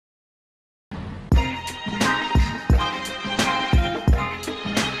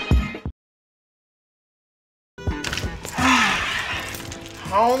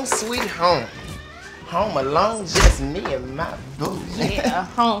home sweet home. Home alone, just me and my boo. Yeah,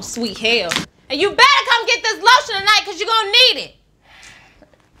 home sweet hell. And you better come get this lotion tonight, because you're going to need it.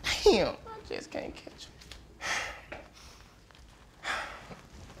 Damn, I just can't catch him.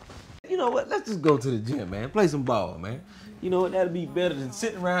 You know what? Let's just go to the gym, man. Play some ball, man. You know what? That'll be better than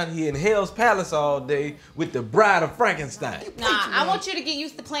sitting around here in Hell's Palace all day with the Bride of Frankenstein. Nah, I want you to get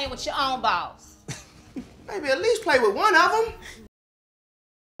used to playing with your own balls. Maybe at least play with one of them.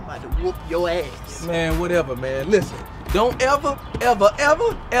 I'm about to whoop your ass. Man, whatever, man. Listen, don't ever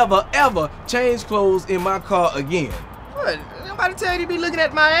change clothes in my car again. What? Nobody tell you to be looking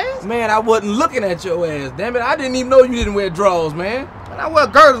at my ass? Man, I wasn't looking at your ass, damn it. I didn't even know you didn't wear drawers, man. And I wear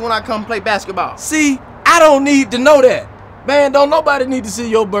girdles when I come play basketball. See, I don't need to know that. Man, don't nobody need to see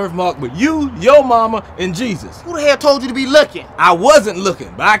your birthmark but you, your mama, and Jesus. Who the hell told you to be looking? I wasn't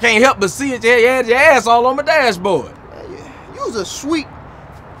looking, but I can't help but see it. You had your ass all on my dashboard. You was a sweet...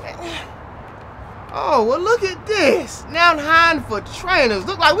 Oh, well, look at this. Now I'm hiring for trainers.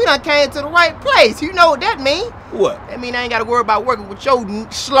 Look like we done came to the right place. You know what that mean? What? That mean I ain't got to worry about working with your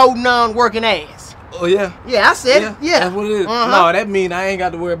slow, non-working ass. Oh, yeah? Yeah, I said it. Yeah. That's what it is. No, that mean I ain't got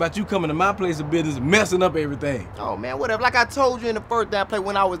to worry about you coming to my place of business messing up everything. Oh, man, whatever. Like I told you in the first day I played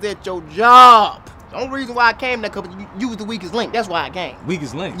when I was at your job. The only reason why I came there because you was the weakest link. That's why I came.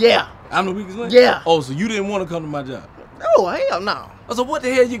 Weakest link? Yeah. I'm the weakest link? Yeah. Oh, so you didn't want to come to my job? Oh, hell no. So what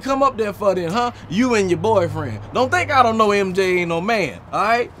the hell you come up there for then, huh? You and your boyfriend. Don't think I don't know MJ ain't no man, all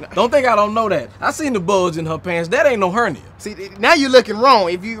right? Don't think I don't know that. I seen the bulge in her pants. That ain't no hernia. See, now you're looking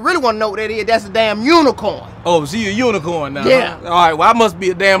wrong. If you really want to know what that is, that's a damn unicorn. Oh, she a unicorn now, Yeah. huh? All right, well, I must be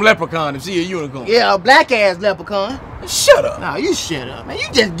a damn leprechaun if she a unicorn. Yeah, a black-ass leprechaun. Shut up. Nah, you shut up, man.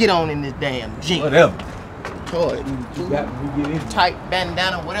 You just get on in this damn jeep. Whatever. Toy. You got to get in. Tight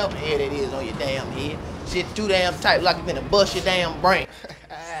bandana, whatever the hell it is on your damn head. Shit too damn tight like you finna bust your damn brain.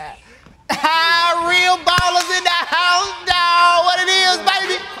 Real ballers in the house, dawg. What it is,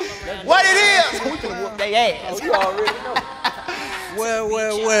 baby? What it is? We finna whoop their ass. Oh, you already know. Well.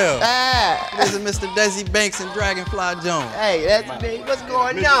 This is Mr. Desi Banks and Dragonfly Jones. Hey, that's me. What's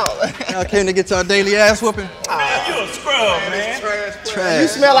going on? Y'all came to get your daily ass whooping? Man, you a scrub, man. Trash. You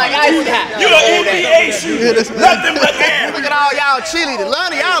smell like ice hot. You an NBA shooter. Nothing but air. Look at all y'all cheerleaders.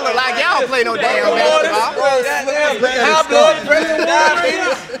 None of y'all look like y'all play no damn basketball. High blood pressure,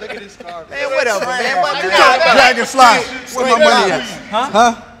 diabetes. Look at this scarf. Man, whatever, man. Dragonfly. Where my money at?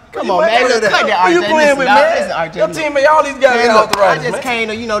 Huh? Come on, man. Look, cut that Who you playing with, man? Your RJ. team, man, all these guys Man, got look, I arthritis, just man.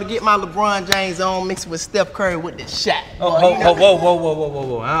 came to, to get my LeBron James on mixed with Steph Curry with the shot.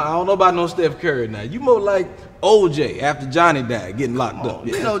 Whoa. I don't know about no Steph Curry now. You more like OJ after Johnny died, getting locked up.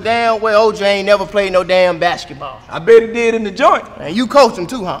 You know damn well OJ ain't never played no damn basketball. I bet he did in the joint. And you coached him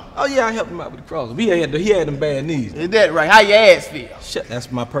too, huh? Oh yeah, I helped him out with the crossover. He had them bad knees. Is that right? How your ass feel? Shut.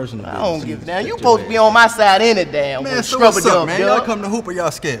 That's my personal business. I don't give a damn. You supposed to be on my side any damn Man, with so what's scrubber up, dub, man? dub. Y'all come to hoop or y'all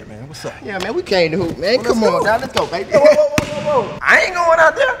scared, man? What's up? Yeah, man, we came to hoop, man. Well, Come let's on, go. now let's go, baby. Whoa. I ain't going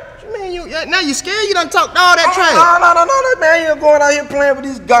out there. Man, now you scared? You done talked all that trash. No, man. You ain't going out here playing with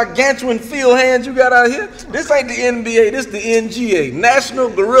these gargantuan field hands you got out here. This ain't the NBA. This the NGA, National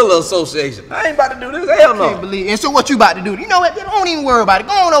Gorilla Association. I ain't about to do this. Hell no. I can't believe it. And so what you about to do? You know what? Don't even worry about it.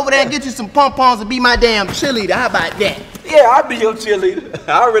 Go on over there and get you some pom-poms and be my damn cheerleader. How about that? Yeah, I'll be your cheerleader.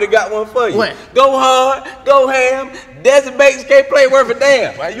 I already got one for you. What? Go hard, go ham. Desi Banks can't play worth a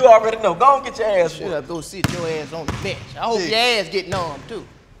damn. Right? You already know. Go on, get your ass Shut whooped. up, go sit your ass on the bench. I hope your ass getting on too.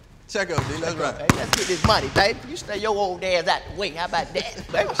 Check up, D. That's right. Baby, let's get this money, baby. You stay your old ass out the way. How about that?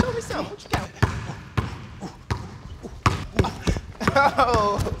 Baby, show me something. What you got?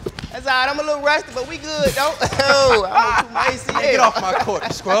 Oh, that's all right. I'm a little rusty, but we good, though. Oh, I'm too lazy. Hey, get off my court,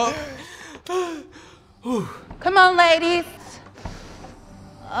 you scrub. Come on, ladies.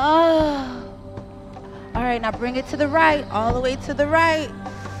 Oh. All right, now bring it to the right, all the way to the right.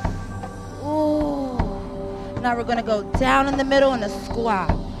 Ooh. Now we're gonna go down in the middle in a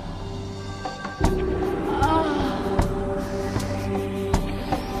squat.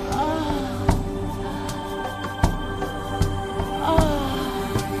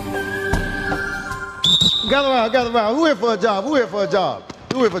 Gather around. Who here for a job?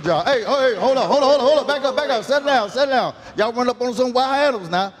 Hey, hold up. Back up. Settle down. Y'all run up on some wild animals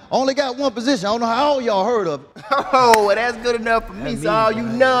now. Only got one position. I don't know how all y'all heard of it. Oh, well, that's good enough for me. So all you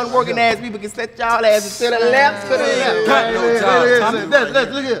non-working ass people can set y'all asses to the left, to the left.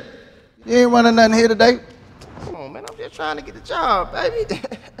 Let's look here. You ain't running nothing here today. Come on, man. I'm just trying to get the job, baby.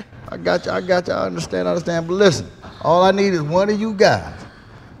 I got you. I understand. But listen, all I need is one of you guys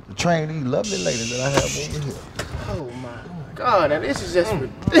to train these lovely ladies that I have over here. Oh, my God, now this is just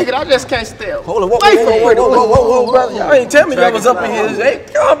ridiculous. I just can't stay up. Hold on, whoa, brother. Y'all ain't tell me y'all was up in here.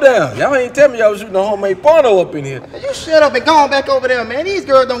 Hey, calm down. Y'all ain't tell me y'all was shooting a homemade porno up in here. You shut up and go on back over there, man. These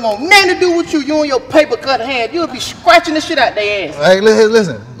girls don't want nothing to do with you. You and your paper cut hand. You'll be scratching the shit out their ass. Hey,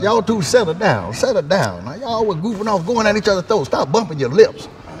 listen. Y'all two settle down. Settle down. Now, y'all was goofing off, going at each other's throats. Stop bumping your lips.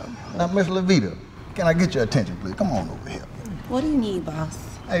 Now, Miss Levita, can I get your attention, please? Come on over here. What do you need, boss?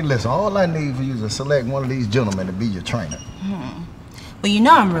 Hey, listen, all I need for you is to select one of these gentlemen to be your trainer. Well, you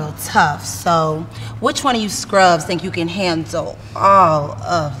know I'm real tough, so which one of you scrubs think you can handle all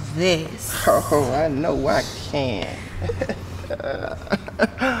of this? Oh, I know I can.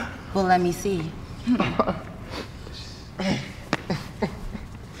 Well, let me see.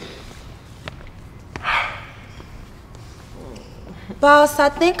 Boss, I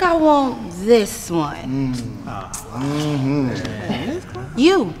think I want this one.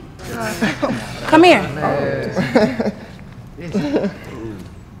 You. Come here.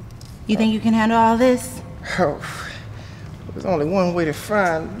 You think you can handle all this? Oh, there's only one way to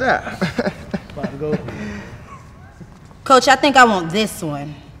find out. Coach, I think I want this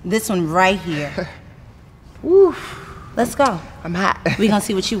one. This one right here. Woo. Let's go. I'm hot. We're gonna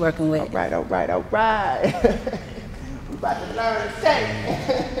see what you're working with. All right. We about to learn to say.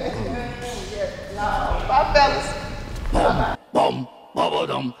 Yes, no, my fellas.